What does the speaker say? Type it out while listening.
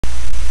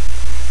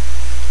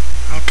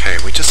Okay,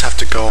 we just have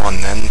to go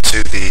on then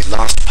to the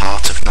last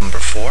part of number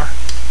 4.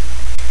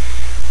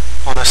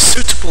 On a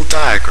suitable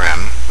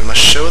diagram, we must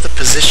show the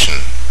position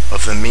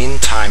of the mean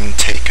time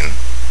taken,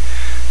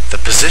 the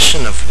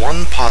position of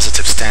one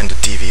positive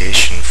standard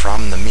deviation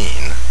from the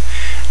mean,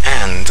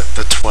 and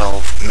the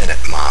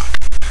 12-minute mark.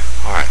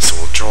 Alright, so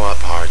we'll draw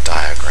up our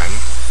diagram.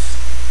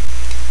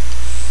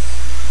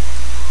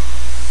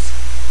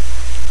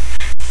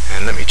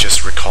 And let me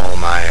just recall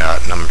my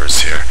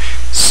numbers here.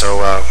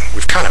 So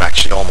we've kind of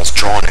actually almost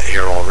drawn it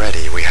here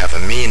already. We have a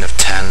mean of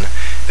 10.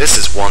 This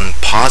is one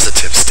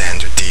positive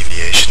standard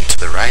deviation to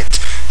the right,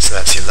 so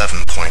that's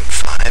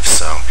 11.5.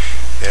 So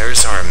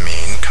there's our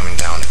mean coming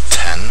down at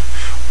 10.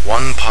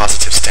 One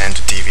positive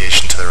standard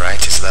deviation to the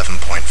right is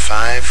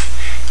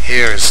 11.5.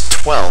 Here's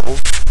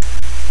 12.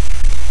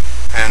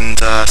 And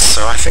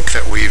so I think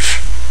that we've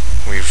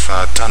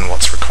done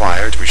what's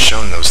required. We've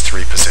shown those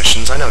 3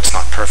 positions. I know it's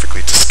not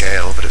perfectly to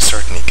scale, but it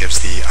certainly gives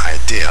the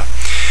idea.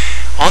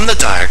 On the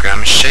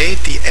diagram, shade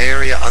the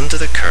area under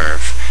the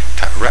curve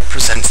that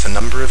represents the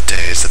number of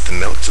days that the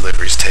milk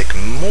deliveries take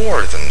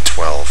more than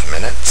 12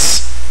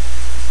 minutes.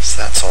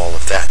 So that's all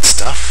of that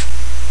stuff.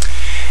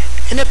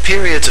 In a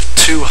period of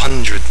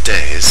 200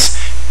 days,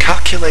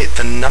 calculate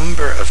the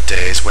number of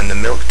days when the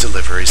milk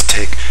deliveries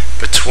take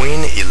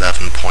between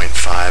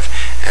 11.5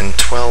 and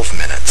 12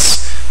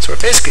 minutes. So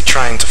we're basically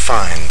trying to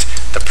find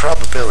the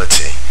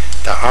probability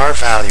that our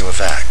value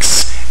of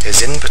x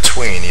is in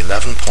between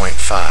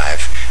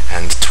 11.5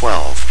 and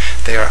 12.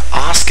 They are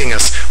asking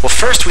us, well,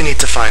 first we need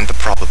to find the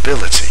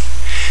probability.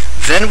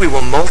 Then we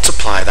will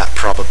multiply that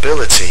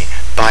probability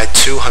by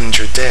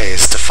 200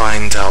 days to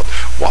find out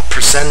what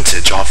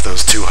percentage of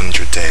those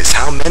 200 days,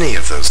 how many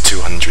of those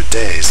 200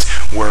 days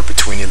were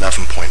between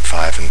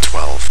 11.5 and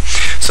 12.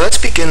 So let's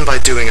begin by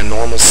doing a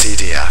normal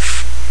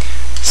CDF.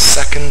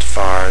 Second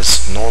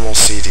vars normal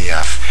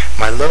CDF.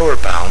 My lower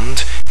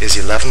bound is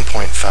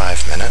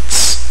 11.5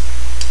 minutes.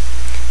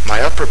 My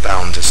upper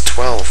bound is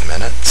 12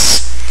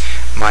 minutes.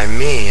 My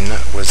mean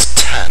was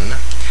 10,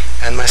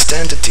 and my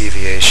standard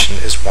deviation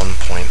is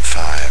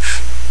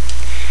 1.5.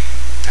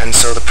 And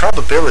so the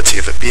probability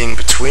of it being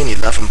between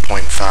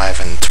 11.5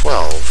 and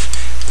 12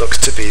 looks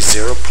to be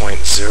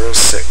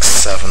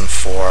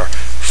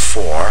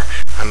 0.06744.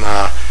 I'm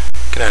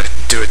going to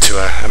do it to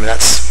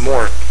that's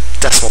more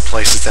decimal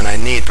places than I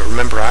need, but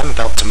remember I'm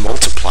about to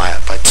multiply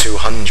it by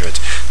 200.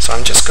 So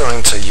I'm just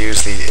going to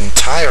use the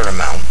entire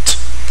amount,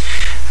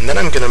 and then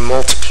I'm going to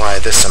multiply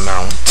this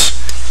amount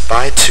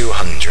by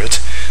 200.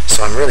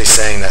 So I'm really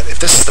saying that if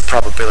this is the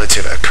probability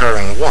of it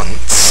occurring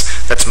once,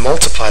 let's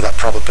multiply that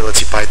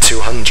probability by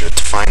 200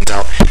 to find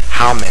out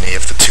how many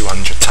of the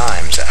 200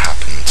 times it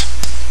happened.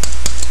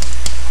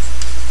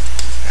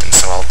 And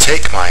so I'll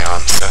take my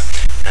answer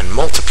and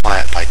multiply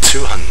it by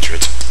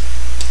 200.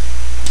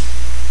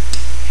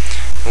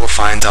 And we'll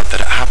find out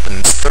that it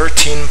happens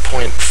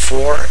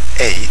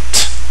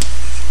 13.48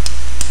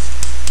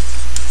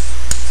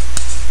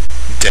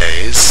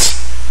 days.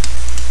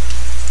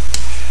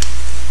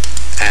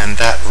 And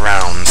that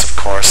rounds, of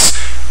course.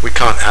 We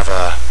can't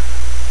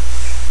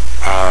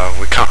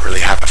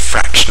really have a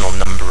fractional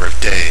number of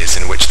days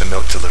in which the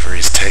milk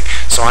deliveries take,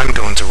 so I'm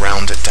going to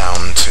round it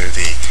down to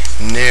the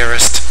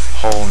nearest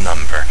whole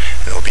number,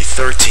 and it will be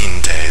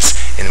 13 days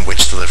in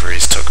which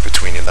deliveries took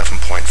between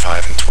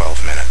 11.5 and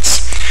 12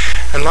 minutes.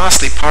 And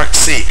lastly, part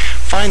C,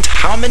 find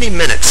how many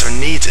minutes are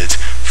needed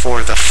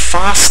for the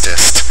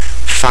fastest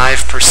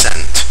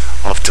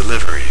 5% of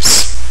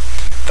deliveries.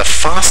 The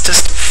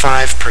fastest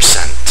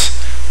 5%.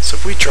 So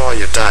if we draw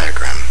your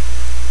diagram,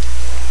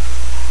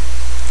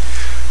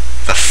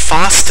 the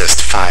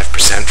fastest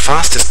 5%,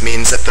 fastest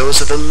means that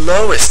those are the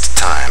lowest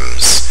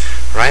times,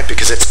 right?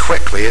 Because it's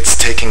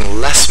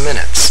taking less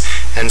minutes.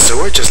 And so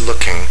we're just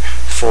looking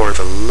for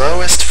the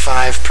lowest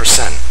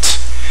 5%.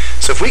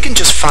 So if we can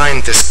just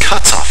find this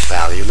cutoff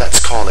value, let's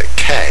call it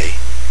k,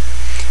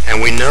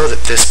 and we know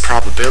that this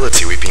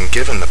probability, we've been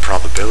given the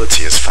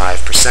probability is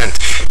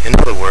 5%. In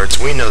other words,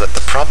 we know that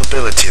the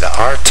probability that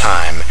our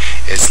time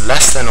is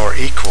less than or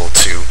equal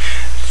to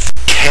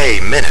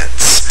k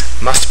minutes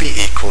must be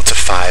equal to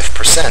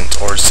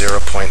 5%, or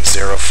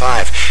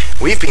 0.05.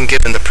 We've been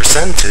given the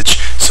percentage,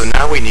 so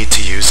now we need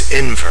to use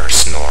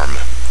inverse norm.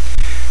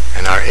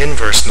 And our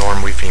inverse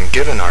norm, we've been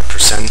given our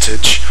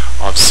percentage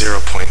of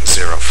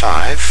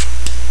 0.05.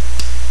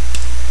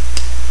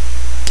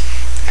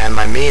 And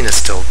my mean is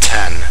still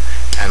 10,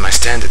 and my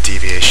standard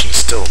deviation is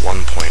still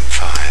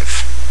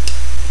 1.5.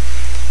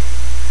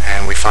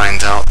 And we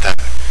find out that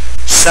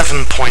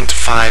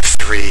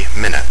 7.53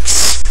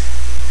 minutes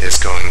is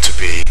going to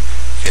be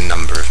the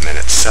number of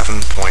minutes.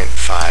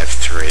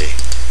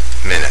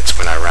 7.53 minutes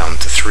when I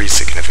round to 3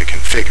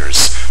 significant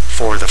figures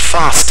for the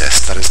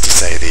fastest, that is to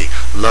say the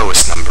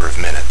lowest number of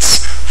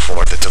minutes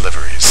for the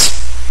deliveries.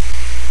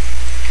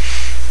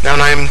 Now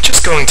I'm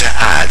just going to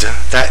add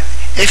that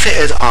if it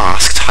had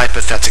asked,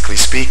 hypothetically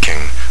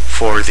speaking,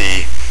 for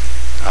the,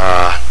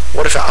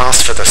 what if it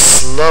asked for the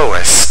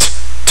slowest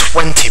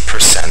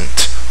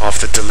 20% of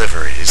the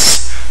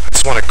deliveries? I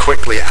just want to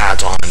quickly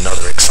add on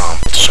another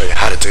example to show you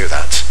how to do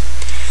that.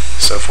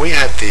 So So if we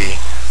had the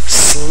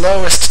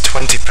slowest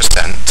 20%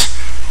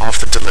 of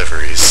the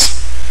deliveries,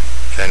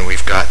 then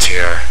we've got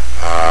here,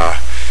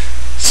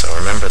 so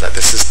remember that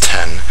this is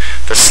 10.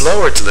 The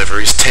slower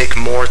deliveries take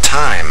more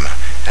time,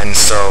 and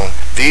so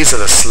these are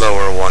the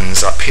slower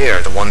ones up here,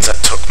 the ones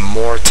that took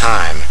more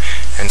time.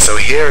 And so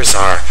here's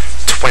our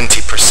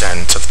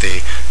 20% of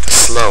the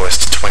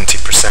slowest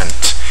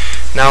 20%.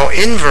 Now,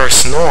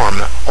 inverse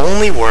norm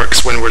only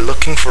works when we're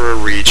looking for a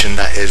region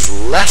that is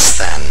less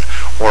than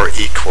or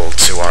equal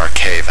to our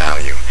k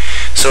value.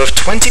 So if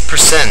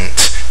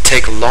 20%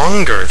 take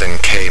longer than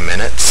k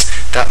minutes,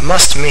 that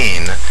must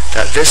mean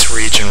that this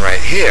region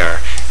right here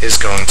is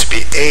going to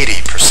be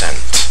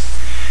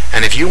 80%.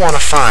 And if you want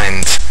to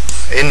find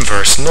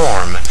inverse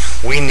norm,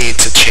 we need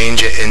to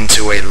change it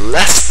into a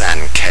less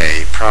than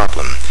k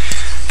problem.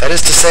 That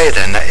is to say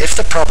then that if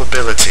the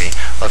probability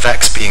of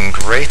x being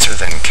greater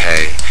than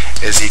k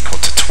is equal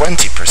to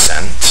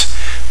 20%,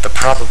 the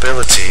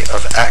probability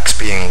of x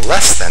being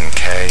less than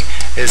k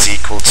is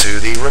equal to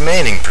the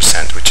remaining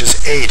percent, which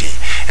is 80.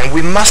 And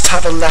we must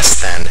have a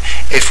less than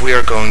if we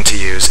are going to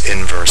use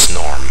inverse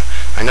norm.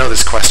 I know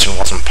this question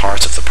wasn't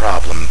part of the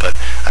problem, but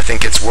I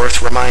think it's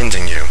worth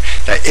reminding you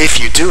that if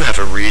you do have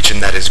a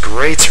region that is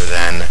greater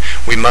than,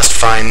 we must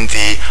find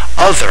the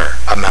other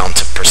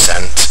amount of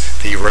percent,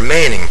 the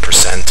remaining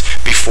percent,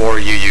 before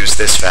you use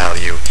this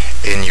value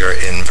in your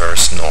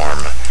inverse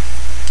norm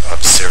of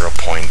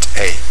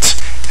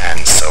 0.8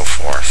 and so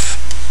forth.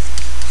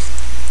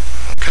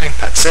 Okay,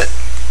 that's it.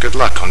 Good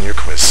luck on your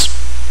quiz.